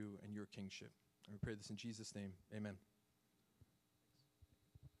kingship. And we pray this in Jesus' name. Amen.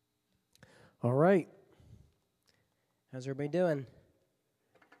 All right. How's everybody doing?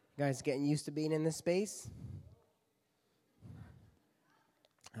 You guys getting used to being in this space?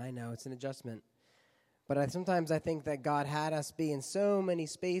 I know, it's an adjustment. But sometimes I think that God had us be in so many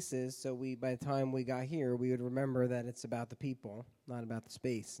spaces, so by the time we got here, we would remember that it's about the people, not about the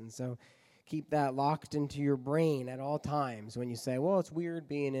space. And so keep that locked into your brain at all times when you say, well, it's weird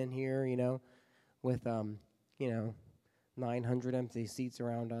being in here, with, 900 empty seats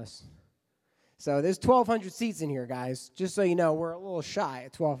around us. So there's 1,200 seats in here, guys. Just so you know, we're a little shy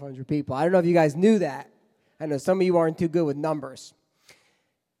at 1,200 people. I don't know if you guys knew that. I know some of you aren't too good with numbers.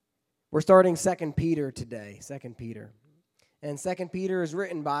 We're starting 2 Peter today, 2 Peter. And 2 Peter is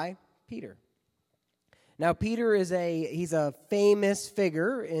written by Peter. Now, Peter he's a famous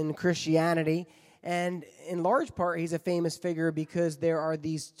figure in Christianity, and in large part, he's a famous figure because there are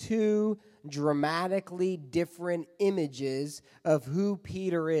these two dramatically different images of who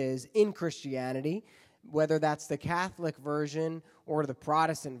Peter is in Christianity, whether that's the Catholic version or the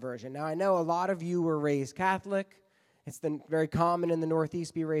Protestant version. Now, I know a lot of you were raised Catholic. It's very common in the Northeast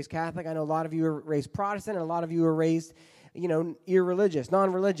to be raised Catholic. I know a lot of you were raised Protestant, and a lot of you were raised, irreligious,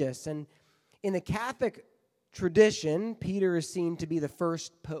 non-religious. And in the Catholic tradition, Peter is seen to be the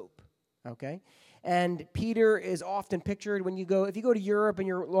first pope, okay? And Peter is often pictured if you go to Europe and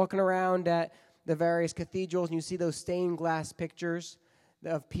you're looking around at the various cathedrals and you see those stained glass pictures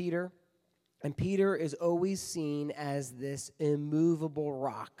of Peter, and Peter is always seen as this immovable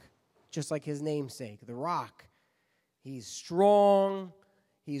rock, just like his namesake, the rock. He's strong,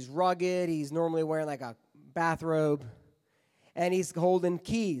 he's rugged, he's normally wearing like a bathrobe, and he's holding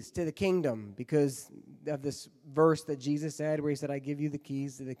keys to the kingdom because of this verse that Jesus said where he said, I give you the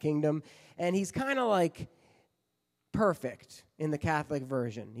keys to the kingdom. And he's kind of like perfect in the Catholic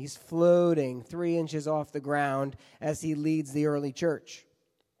version. He's floating 3 inches off the ground as he leads the early church.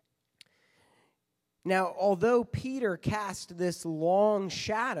 Now, although Peter cast this long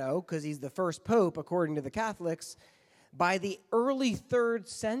shadow, because he's the first pope according to the Catholics, by the early 3rd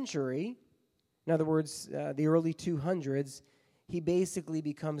century, in other words, the early 200s, he basically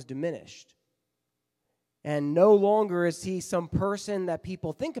becomes diminished. And no longer is he some person that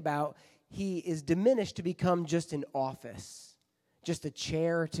people think about. He is diminished to become just an office, just a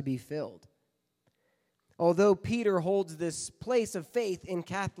chair to be filled. Although Peter holds this place of faith in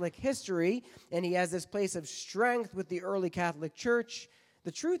Catholic history, and he has this place of strength with the early Catholic Church,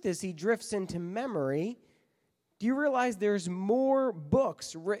 the truth is he drifts into memory. Do you realize there's more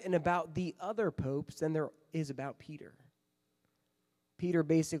books written about the other popes than there is about Peter? Peter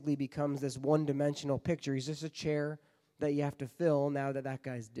basically becomes this one-dimensional picture. He's just a chair that you have to fill now that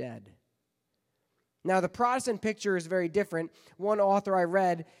guy's dead. Now, the Protestant picture is very different. One author I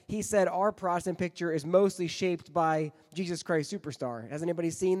read, he said our Protestant picture is mostly shaped by Jesus Christ Superstar. Has anybody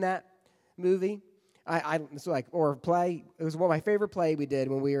seen that movie? Or play? It was one of my favorite play we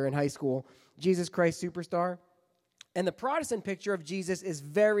did when we were in high school, Jesus Christ Superstar. And the Protestant picture of Jesus is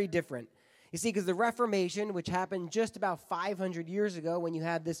very different. You see, because the Reformation, which happened just about 500 years ago when you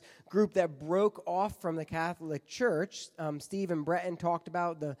had this group that broke off from the Catholic Church, Stephen Breton talked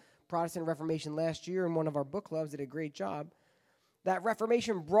about the Protestant Reformation last year in one of our book clubs, did a great job. That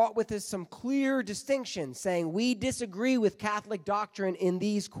Reformation brought with us some clear distinctions, saying we disagree with Catholic doctrine in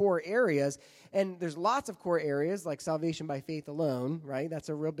these core areas. And there's lots of core areas, like salvation by faith alone, right? That's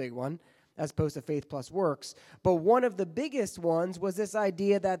a real big one, as opposed to faith plus works. But one of the biggest ones was this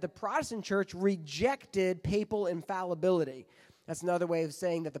idea that the Protestant church rejected papal infallibility. That's another way of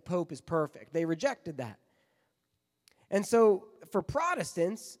saying that the Pope is perfect. They rejected that. And so for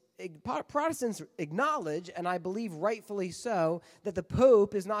Protestants acknowledge, and I believe rightfully so, that the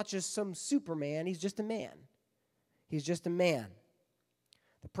Pope is not just some Superman, he's just a man. He's just a man.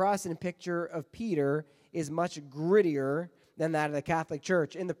 The Protestant picture of Peter is much grittier than that of the Catholic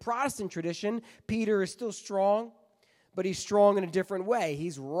Church. In the Protestant tradition, Peter is still strong, but he's strong in a different way.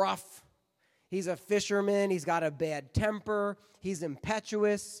 He's rough. He's a fisherman. He's got a bad temper. He's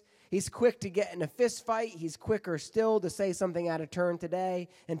impetuous. He's quick to get in a fist fight. He's quicker still to say something out of turn today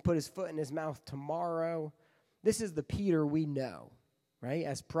and put his foot in his mouth tomorrow. This is the Peter we know, right?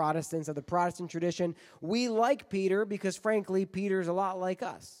 As Protestants of the Protestant tradition, we like Peter because, frankly, Peter's a lot like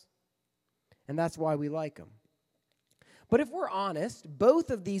us. And that's why we like him. But if we're honest, both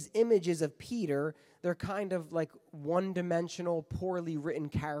of these images of Peter, they're kind of like one-dimensional, poorly written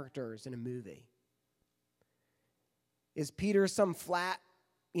characters in a movie. Is Peter some flat,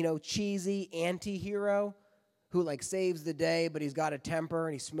 cheesy anti-hero who saves the day, but he's got a temper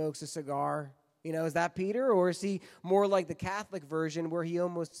and he smokes a cigar? Is that Peter? Or is he more like the Catholic version where he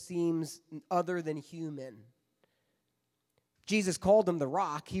almost seems other than human? Jesus called him the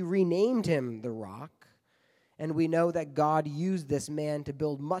Rock. He renamed him the Rock. And we know that God used this man to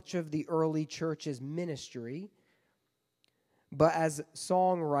build much of the early church's ministry. But as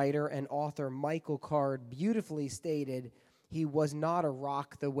songwriter and author Michael Card beautifully stated, he was not a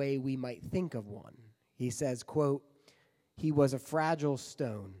rock the way we might think of one. He says, quote, "He was a fragile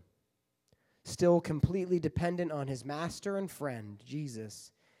stone, still completely dependent on his master and friend,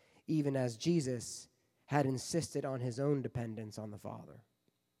 Jesus, even as Jesus had insisted on his own dependence on the Father."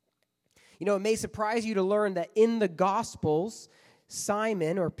 It may surprise you to learn that in the Gospels,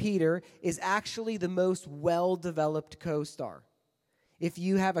 Simon, or Peter, is actually the most well-developed co-star. If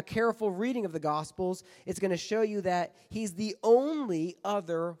you have a careful reading of the Gospels, it's going to show you that he's the only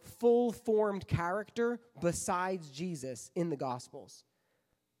other full-formed character besides Jesus in the Gospels.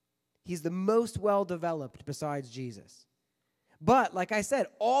 He's the most well-developed besides Jesus. But, like I said,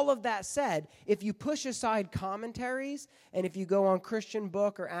 all of that said, if you push aside commentaries, and if you go on Christian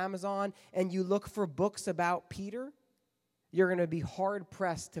Book or Amazon and you look for books about Peter, you're going to be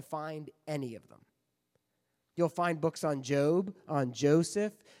hard-pressed to find any of them. You'll find books on Job, on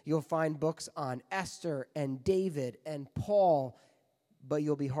Joseph. You'll find books on Esther and David and Paul, but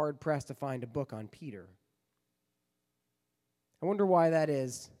you'll be hard-pressed to find a book on Peter. I wonder why that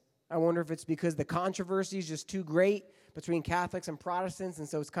is. I wonder if it's because the controversy is just too great between Catholics and Protestants, and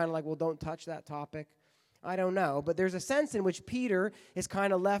so it's kind of like, well, don't touch that topic. I don't know. But there's a sense in which Peter is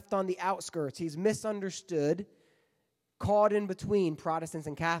kind of left on the outskirts. He's misunderstood, caught in between Protestants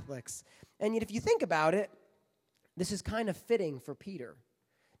and Catholics. And yet, if you think about it, this is kind of fitting for Peter.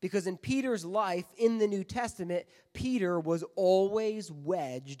 Because in Peter's life, in the New Testament, Peter was always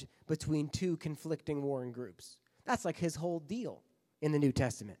wedged between two conflicting warring groups. That's like his whole deal in the New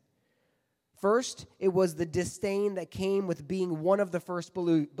Testament. First, it was the disdain that came with being one of the first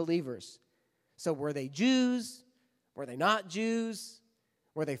believers. So were they Jews? Were they not Jews?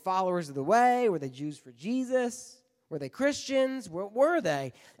 Were they followers of the way? Were they Jews for Jesus? Were they Christians? What were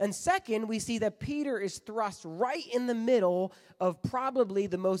they? And second, we see that Peter is thrust right in the middle of probably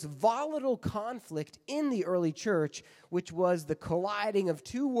the most volatile conflict in the early church, which was the colliding of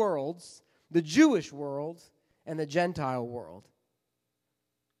two worlds, the Jewish world and the Gentile world.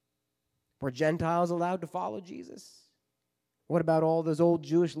 Were Gentiles allowed to follow Jesus? What about all those old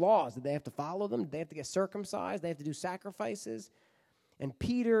Jewish laws? Did they have to follow them? Did they have to get circumcised? Did they have to do sacrifices? And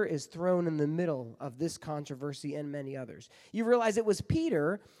Peter is thrown in the middle of this controversy and many others. You realize it was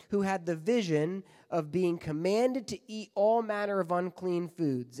Peter who had the vision of being commanded to eat all manner of unclean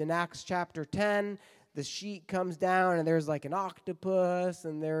foods. In Acts chapter 10, the sheet comes down and there's like an octopus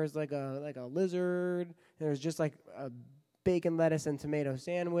and there's like a lizard. And there's just like a bacon, lettuce, and tomato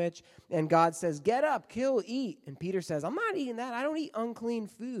sandwich. And God says, get up, kill, eat. And Peter says, I'm not eating that. I don't eat unclean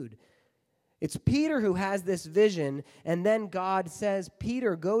food. It's Peter who has this vision. And then God says,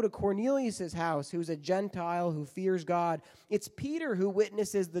 Peter, go to Cornelius' house, who's a Gentile who fears God. It's Peter who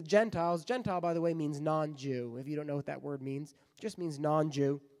witnesses the Gentiles. Gentile, by the way, means non-Jew. If you don't know what that word means, it just means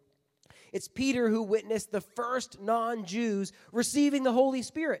non-Jew. It's Peter who witnessed the first non-Jews receiving the Holy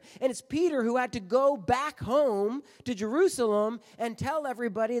Spirit. And it's Peter who had to go back home to Jerusalem and tell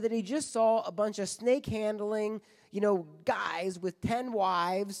everybody that he just saw a bunch of snake-handling, guys with 10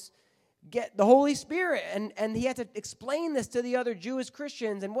 wives get the Holy Spirit. And he had to explain this to the other Jewish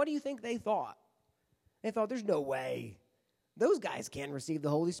Christians. And what do you think they thought? They thought, there's no way. Those guys can't receive the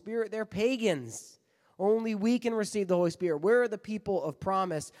Holy Spirit. They're pagans. Only we can receive the Holy Spirit. We're the people of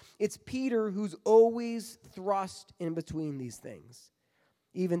promise. It's Peter who's always thrust in between these things.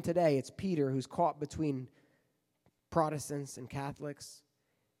 Even today, it's Peter who's caught between Protestants and Catholics,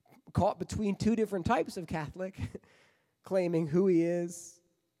 caught between two different types of Catholic, claiming who he is.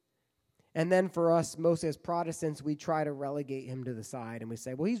 And then for us, mostly as Protestants, we try to relegate him to the side, and we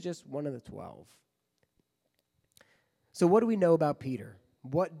say, well, he's just one of the 12. So what do we know about Peter?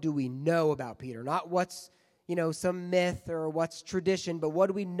 What do we know about Peter? Not what's, some myth or what's tradition, but what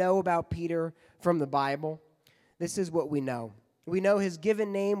do we know about Peter from the Bible? This is what we know. We know his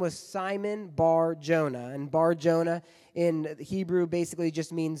given name was Simon Bar Jonah, and Bar Jonah in Hebrew basically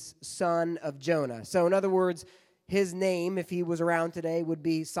just means son of Jonah. So in other words, his name, if he was around today, would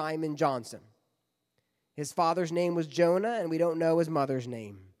be Simon Johnson. His father's name was Jonah, and we don't know his mother's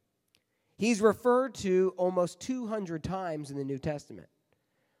name. He's referred to almost 200 times in the New Testament.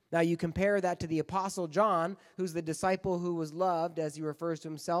 Now, you compare that to the Apostle John, who's the disciple who was loved, as he refers to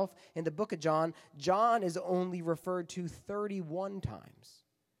himself in the book of John. John is only referred to 31 times,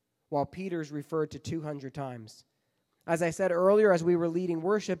 while Peter's referred to 200 times. As I said earlier, as we were leading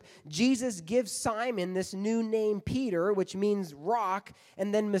worship, Jesus gives Simon this new name, Peter, which means rock,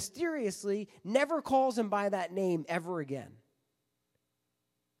 and then mysteriously never calls him by that name ever again.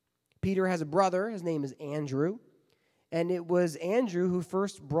 Peter has a brother. His name is Andrew. And it was Andrew who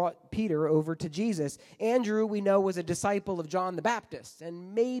first brought Peter over to Jesus. Andrew, we know, was a disciple of John the Baptist.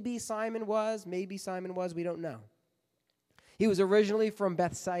 And maybe Simon was, we don't know. He was originally from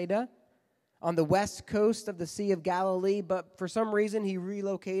Bethsaida on the west coast of the Sea of Galilee, but for some reason he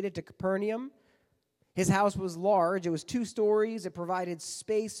relocated to Capernaum. His house was large. It was 2 stories. It provided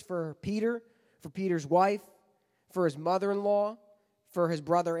space for Peter, for Peter's wife, for his mother-in-law, for his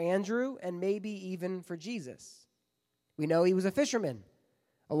brother Andrew, and maybe even for Jesus. We know he was a fisherman,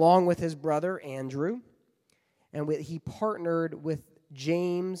 along with his brother Andrew, and he partnered with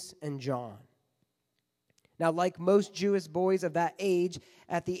James and John. Now, like most Jewish boys of that age,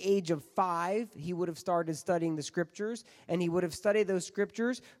 at the age of 5, he would have started studying the Scriptures, and he would have studied those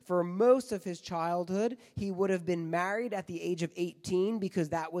Scriptures for most of his childhood. He would have been married at the age of 18 because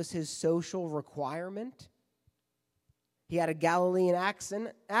that was his social requirement. He had a Galilean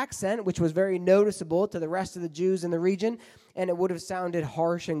accent, which was very noticeable to the rest of the Jews in the region, and it would have sounded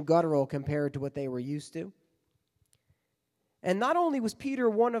harsh and guttural compared to what they were used to. And not only was Peter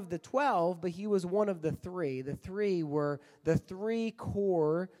one of the 12, but he was one of the 3. The 3 were the 3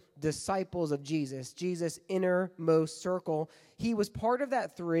 core disciples of Jesus, Jesus' innermost circle. He was part of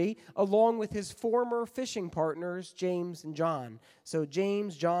that 3, along with his former fishing partners, James and John. So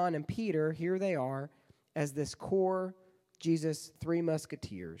James, John, and Peter, here they are as this core Jesus' 3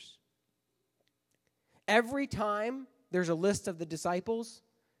 musketeers. Every time there's a list of the disciples,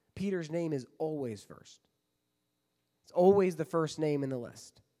 Peter's name is always first. It's always the first name in the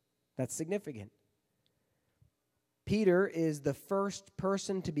list. That's significant. Peter is the first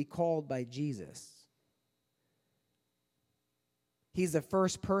person to be called by Jesus. He's the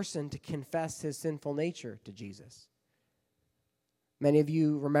first person to confess his sinful nature to Jesus. Many of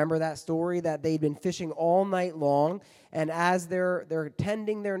you remember that story, that they'd been fishing all night long, and as they're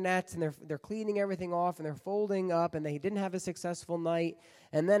tending their nets and they're cleaning everything off and they're folding up, and they didn't have a successful night.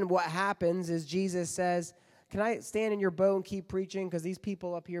 And then what happens is Jesus says, "Can I stand in your boat and keep preaching? Because these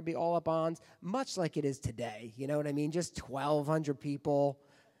people up here be all up on," much like it is today. You know what I mean? Just 1,200 people,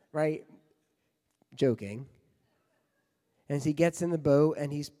 right? Joking. And he gets in the boat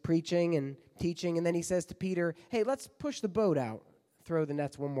and he's preaching and teaching, and then he says to Peter, "Hey, let's push the boat out. Throw the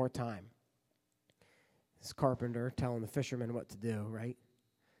nets one more time." This carpenter telling the fishermen what to do, right?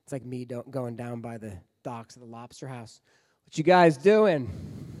 It's like me going down by the docks of the Lobster House. "What you guys doing?"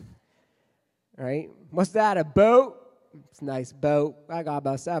 Right? "What's that, a boat?" "It's a nice boat. I got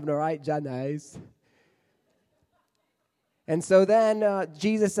about 7 or 8 Jennies." And so then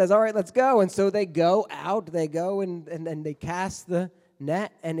Jesus says, "All right, let's go." And so they go out. They go and they cast the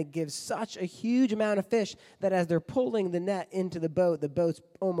net, and it gives such a huge amount of fish that as they're pulling the net into the boat's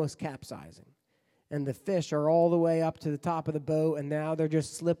almost capsizing. And the fish are all the way up to the top of the boat, and now they're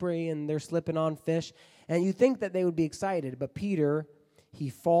just slippery, and they're slipping on fish. And you think that they would be excited, but Peter, he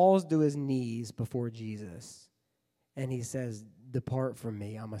falls to his knees before Jesus, and he says, "Depart from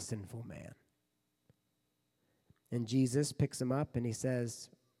me, I'm a sinful man." And Jesus picks him up, and he says,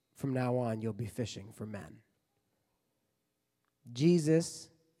 "From now on, you'll be fishing for men." Jesus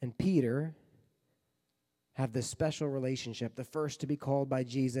and Peter have this special relationship, the first to be called by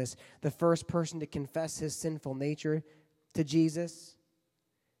Jesus, the first person to confess his sinful nature to Jesus.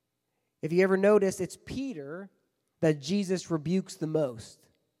 If you ever notice, it's Peter that Jesus rebukes the most.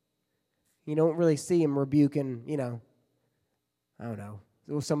 You don't really see him rebuking, I don't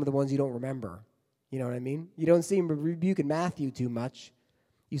know, some of the ones you don't remember. You know what I mean? You don't see him rebuking Matthew too much.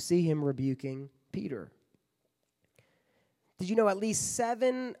 You see him rebuking Peter. Did you know at least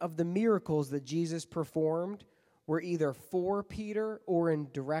 7 of the miracles that Jesus performed were either for Peter or in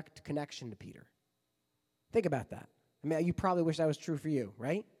direct connection to Peter? Think about that. I mean, you probably wish that was true for you,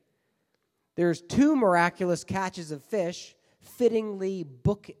 right? There's 2 miraculous catches of fish, fittingly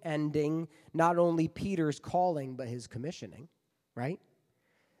bookending not only Peter's calling but his commissioning, right?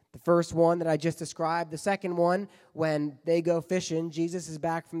 The first one that I just described. The second one, when they go fishing, Jesus is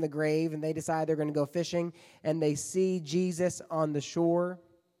back from the grave, and they decide they're going to go fishing, and they see Jesus on the shore.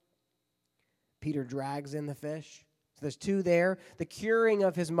 Peter drags in the fish. So there's 2 there. The curing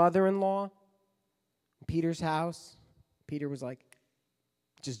of his mother-in-law, Peter's house. Peter was like,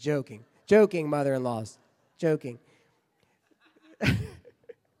 just joking. Joking, mother-in-laws. Joking.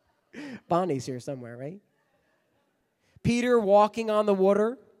 Bonnie's here somewhere, right? Peter walking on the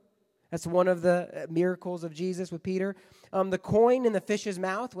water. That's one of the miracles of Jesus with Peter. The coin in the fish's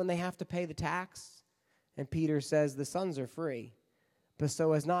mouth when they have to pay the tax. And Peter says, the sons are free, but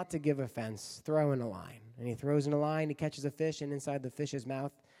so as not to give offense, throw in a line. And he throws in a line, he catches a fish, and inside the fish's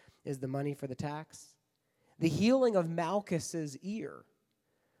mouth is the money for the tax. The healing of Malchus's ear.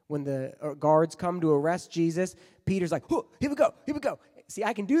 When the guards come to arrest Jesus, Peter's like, oh, here we go. See,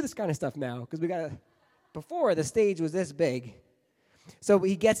 I can do this kind of stuff now because before the stage was this big. So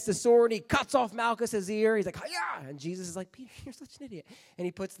he gets the sword, he cuts off Malchus's ear. He's like, yeah. And Jesus is like, Peter, you're such an idiot. And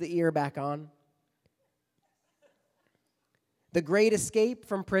he puts the ear back on. The great escape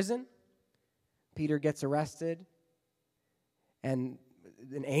from prison. Peter gets arrested. And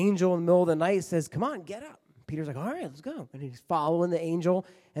an angel in the middle of the night says, come on, get up. Peter's like, all right, let's go. And he's following the angel.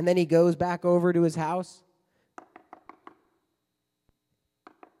 And then he goes back over to his house.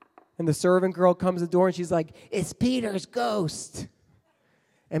 And the servant girl comes to the door and she's like, it's Peter's ghost.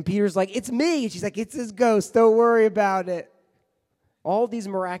 And Peter's like, it's me. And she's like, it's his ghost. Don't worry about it. All these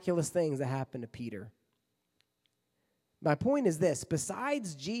miraculous things that happened to Peter. My point is this.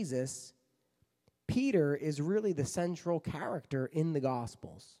 Besides Jesus, Peter is really the central character in the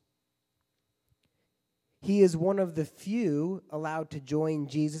Gospels. He is one of the few allowed to join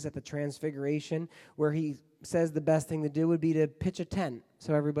Jesus at the Transfiguration, where he says the best thing to do would be to pitch a tent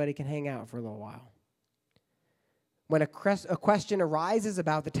so everybody can hang out for a little while. When a question arises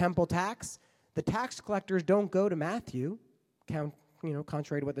about the temple tax, the tax collectors don't go to Matthew,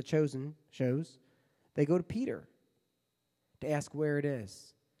 contrary to what The Chosen shows. They go to Peter to ask where it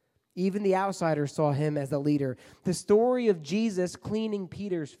is. Even the outsiders saw him as the leader. The story of Jesus cleaning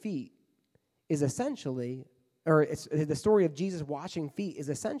Peter's feet is the story of Jesus washing feet is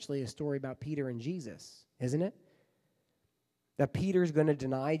essentially a story about Peter and Jesus, isn't it? That Peter's going to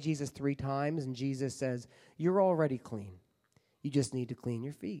deny Jesus 3 times, and Jesus says, you're already clean. You just need to clean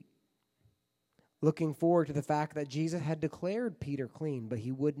your feet. Looking forward to the fact that Jesus had declared Peter clean, but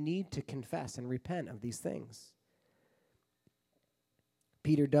he would need to confess and repent of these things.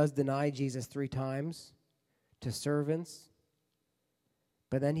 Peter does deny Jesus 3 times to servants,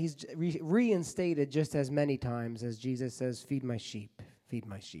 but then he's reinstated just as many times as Jesus says, feed my sheep, feed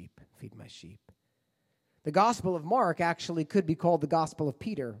my sheep, feed my sheep. The Gospel of Mark actually could be called the Gospel of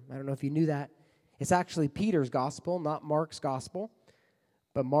Peter. I don't know if you knew that. It's actually Peter's Gospel, not Mark's Gospel.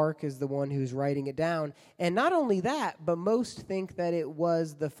 But Mark is the one who's writing it down. And not only that, but most think that it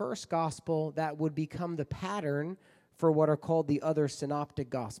was the first Gospel that would become the pattern for what are called the other synoptic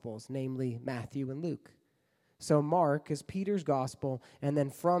Gospels, namely Matthew and Luke. So Mark is Peter's Gospel, and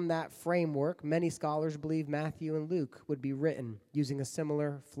then from that framework, many scholars believe Matthew and Luke would be written using a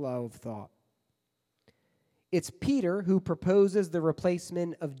similar flow of thought. It's Peter who proposes the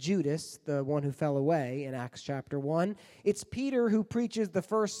replacement of Judas, the one who fell away, in Acts chapter 1. It's Peter who preaches the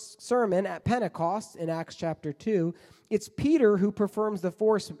first sermon at Pentecost in Acts chapter 2. It's Peter who performs the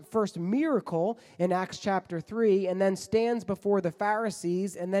first miracle in Acts chapter 3 and then stands before the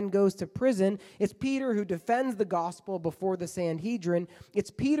Pharisees and then goes to prison. It's Peter who defends the gospel before the Sanhedrin.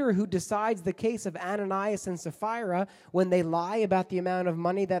 It's Peter who decides the case of Ananias and Sapphira when they lie about the amount of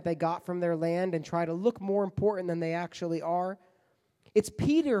money that they got from their land and try to look more important than they actually are. It's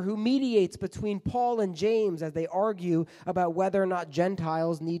Peter who mediates between Paul and James as they argue about whether or not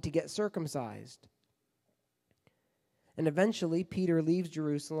Gentiles need to get circumcised. And eventually, Peter leaves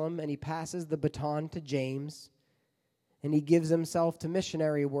Jerusalem and he passes the baton to James, and he gives himself to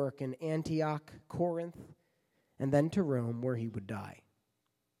missionary work in Antioch, Corinth, and then to Rome, where he would die.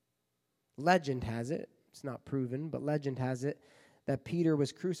 Legend has it, it's not proven, but legend has it, that Peter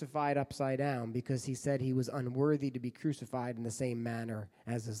was crucified upside down because he said he was unworthy to be crucified in the same manner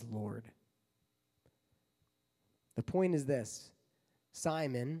as his Lord. The point is this: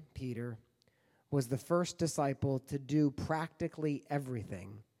 Simon, Peter, was the first disciple to do practically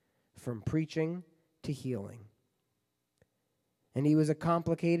everything from preaching to healing. And he was a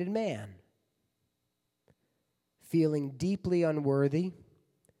complicated man, feeling deeply unworthy,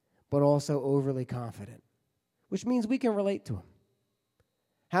 but also overly confident, which means we can relate to him.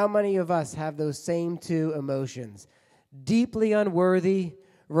 How many of us have those same two emotions? Deeply unworthy,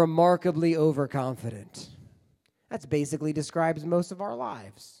 remarkably overconfident. That basically describes most of our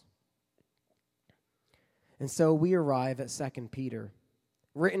lives. And so we arrive at 2 Peter,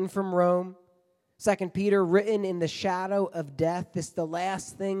 written from Rome. 2 Peter, written in the shadow of death. This is the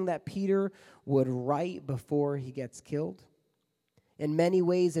last thing that Peter would write before he gets killed. In many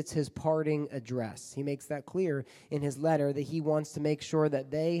ways, it's his parting address. He makes that clear in his letter that he wants to make sure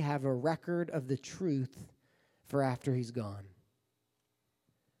that they have a record of the truth for after he's gone.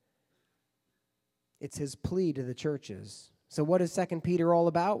 It's his plea to the churches. So what is 2 Peter all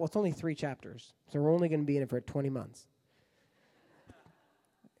about? Well, it's only 3 chapters, so we're only going to be in it for 20 months.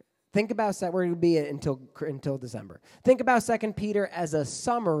 Think about we're going to be until December. Think about 2 Peter as a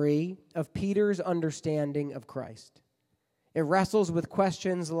summary of Peter's understanding of Christ. It wrestles with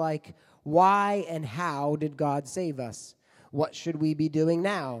questions like, why and how did God save us? What should we be doing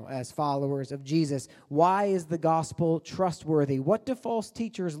now as followers of Jesus? Why is the gospel trustworthy? What do false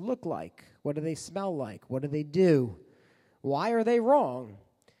teachers look like? What do they smell like? What do they do? Why are they wrong?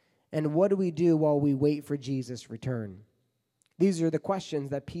 And what do we do while we wait for Jesus' return? These are the questions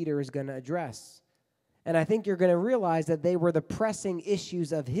that Peter is going to address. And I think you're going to realize that they were the pressing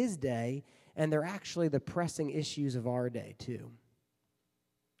issues of his day, and they're actually the pressing issues of our day too.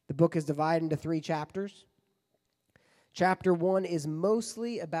 The book is divided into 3 chapters. Chapter 1 is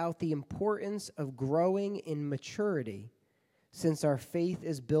mostly about the importance of growing in maturity, since our faith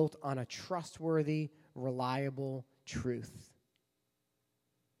is built on a trustworthy, reliable truth.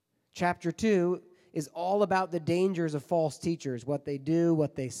 Chapter 2 is all about the dangers of false teachers, what they do,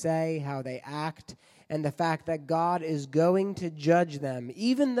 what they say, how they act, and the fact that God is going to judge them.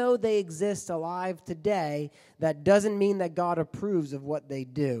 Even though they exist alive today, that doesn't mean that God approves of what they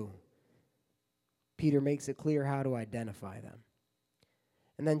do. Peter makes it clear how to identify them.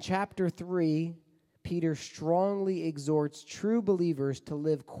 And then chapter 3, Peter strongly exhorts true believers to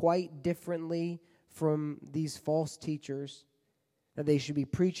live quite differently from these false teachers, that they should be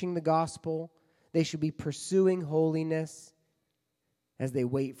preaching the gospel, they should be pursuing holiness as they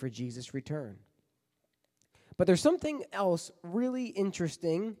wait for Jesus' return. But there's something else really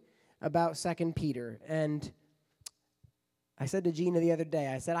interesting about 2 Peter. And I said to Gina the other day,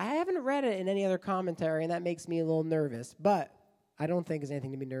 I said, I haven't read it in any other commentary, and that makes me a little nervous. But I don't think there's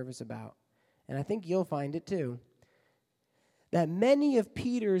anything to be nervous about. And I think you'll find it too. That many of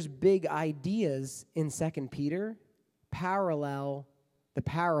Peter's big ideas in 2 Peter parallel the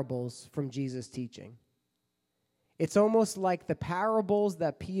parables from Jesus' teaching. It's almost like the parables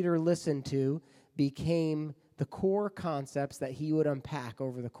that Peter listened to became the core concepts that he would unpack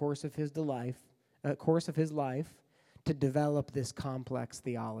over the course of his life to develop this complex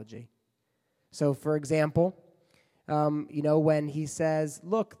theology. So, for example, when he says,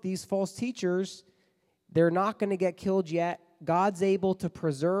 look, these false teachers, they're not going to get killed yet. God's able to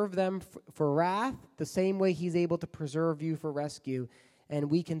preserve them for wrath the same way he's able to preserve you for rescue. And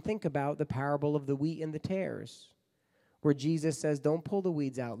we can think about the parable of the wheat and the tares, where Jesus says, don't pull the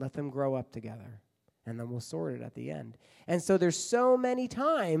weeds out, let them grow up together, and then we'll sort it at the end. And so there's so many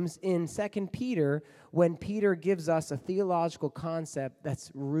times in 2 Peter when Peter gives us a theological concept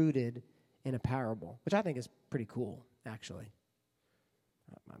that's rooted in a parable, which I think is pretty cool, actually.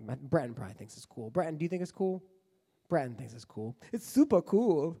 Breton probably thinks it's cool. Breton, do you think it's cool? Breton thinks it's cool. It's super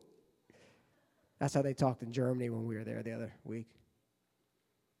cool. That's how they talked in Germany when we were there the other week.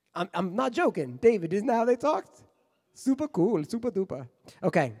 I'm not joking. David, isn't that how they talked? Super cool, super duper.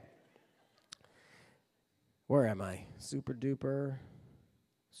 Okay. Where am I? Super duper,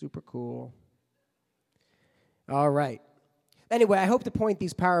 super cool. All right. Anyway, I hope to point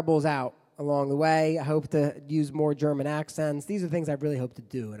these parables out along the way. I hope to use more German accents. These are things I really hope to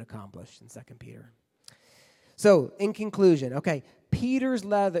do and accomplish in 2 Peter. So, in conclusion, okay, Peter's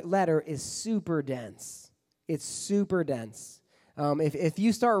letter is super dense. It's super dense. If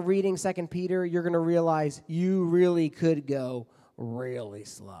you start reading 2 Peter, you're going to realize you really could go really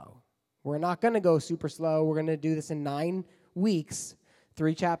slow. We're not going to go super slow. We're going to do this in 9 weeks,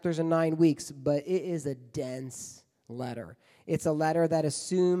 3 chapters in 9 weeks, but it is a dense letter. It's a letter that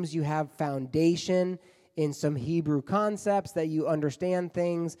assumes you have foundation in some Hebrew concepts, that you understand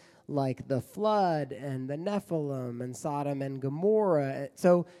things like the flood and the Nephilim and Sodom and Gomorrah.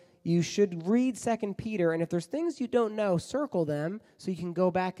 So you should read 2 Peter, and if there's things you don't know, circle them so you can go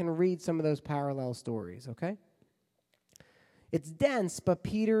back and read some of those parallel stories, okay? It's dense, but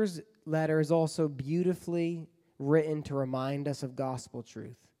Peter's letter is also beautifully written to remind us of gospel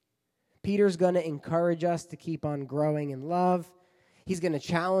truth. Peter's going to encourage us to keep on growing in love. He's going to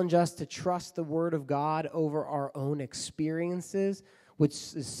challenge us to trust the Word of God over our own experiences, which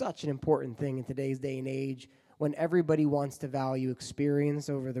is such an important thing in today's day and age when everybody wants to value experience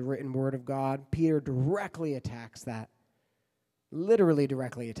over the written Word of God. Peter directly attacks that, literally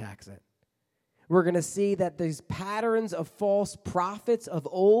directly attacks it. We're going to see that these patterns of false prophets of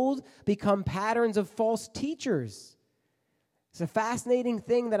old become patterns of false teachers. It's a fascinating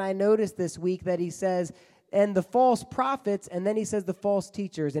thing that I noticed this week that he says, and the false prophets, and then he says the false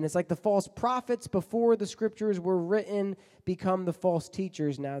teachers. And it's like the false prophets before the scriptures were written become the false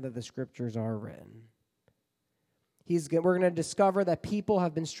teachers now that the scriptures are written. We're going to discover that people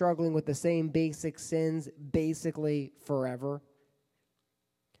have been struggling with the same basic sins basically forever.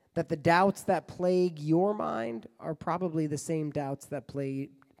 That the doubts that plague your mind are probably the same doubts that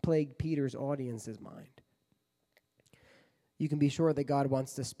plague plagued Peter's audience's mind. You can be sure that God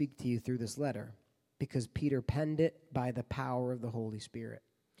wants to speak to you through this letter because Peter penned it by the power of the Holy Spirit.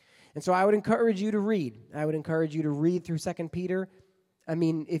 And so I would encourage you to read. I would encourage you to read through 2 Peter. I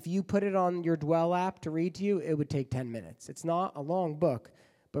mean, if you put it on your Dwell app to read to you, it would take 10 minutes. It's not a long book,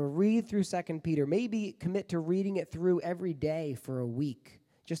 but read through 2 Peter. Maybe commit to reading it through every day for a week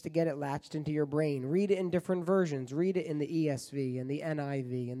just to get it latched into your brain. Read it in different versions. Read it in the ESV and the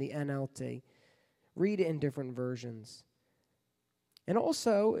NIV and the NLT. Read it in different versions. And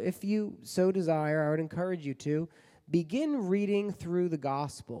also, if you so desire, I would encourage you to begin reading through the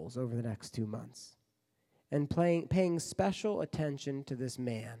Gospels over the next 2 months and paying special attention to this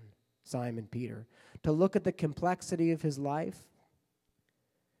man, Simon Peter, to look at the complexity of his life,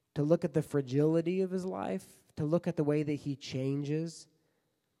 to look at the fragility of his life, to look at the way that he changes.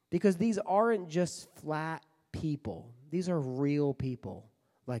 Because these aren't just flat people. These are real people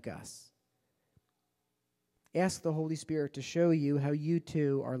like us. Ask the Holy Spirit to show you how you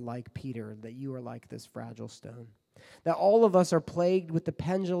too are like Peter, that you are like this fragile stone. That all of us are plagued with the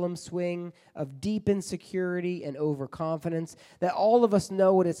pendulum swing of deep insecurity and overconfidence. That all of us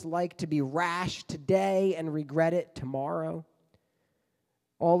know what it's like to be rash today and regret it tomorrow.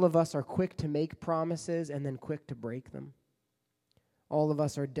 All of us are quick to make promises and then quick to break them. All of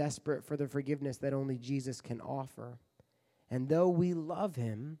us are desperate for the forgiveness that only Jesus can offer. And though we love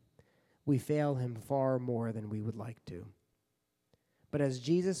him, we fail him far more than we would like to. But as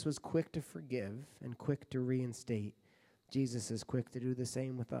Jesus was quick to forgive and quick to reinstate, Jesus is quick to do the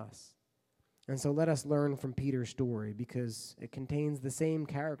same with us. And so let us learn from Peter's story because it contains the same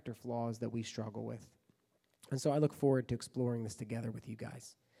character flaws that we struggle with. And so I look forward to exploring this together with you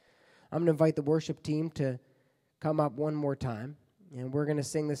guys. I'm going to invite the worship team to come up one more time, and we're going to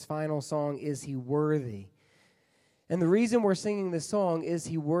sing this final song, Is He Worthy? And the reason we're singing this song, Is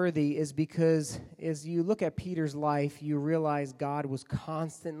He Worthy, is because as you look at Peter's life, you realize God was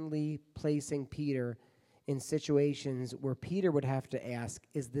constantly placing Peter in situations where Peter would have to ask,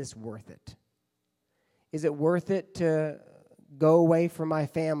 is this worth it? Is it worth it to go away from my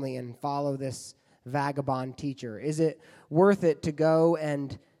family and follow this vagabond teacher? Is it worth it to go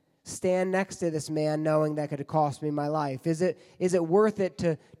and stand next to this man knowing that could cost me my life? Is it worth it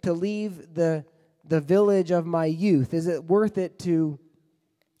to leave the village of my youth? Is it worth it to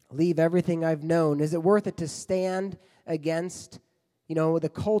leave everything I've known? Is it worth it to stand against,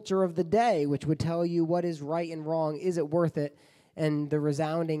 the culture of the day, which would tell you what is right and wrong? Is it worth it? And the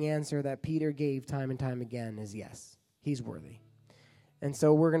resounding answer that Peter gave time and time again is yes, he's worthy. And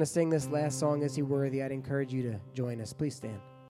so we're going to sing this last song, Is He Worthy? I'd encourage you to join us. Please stand.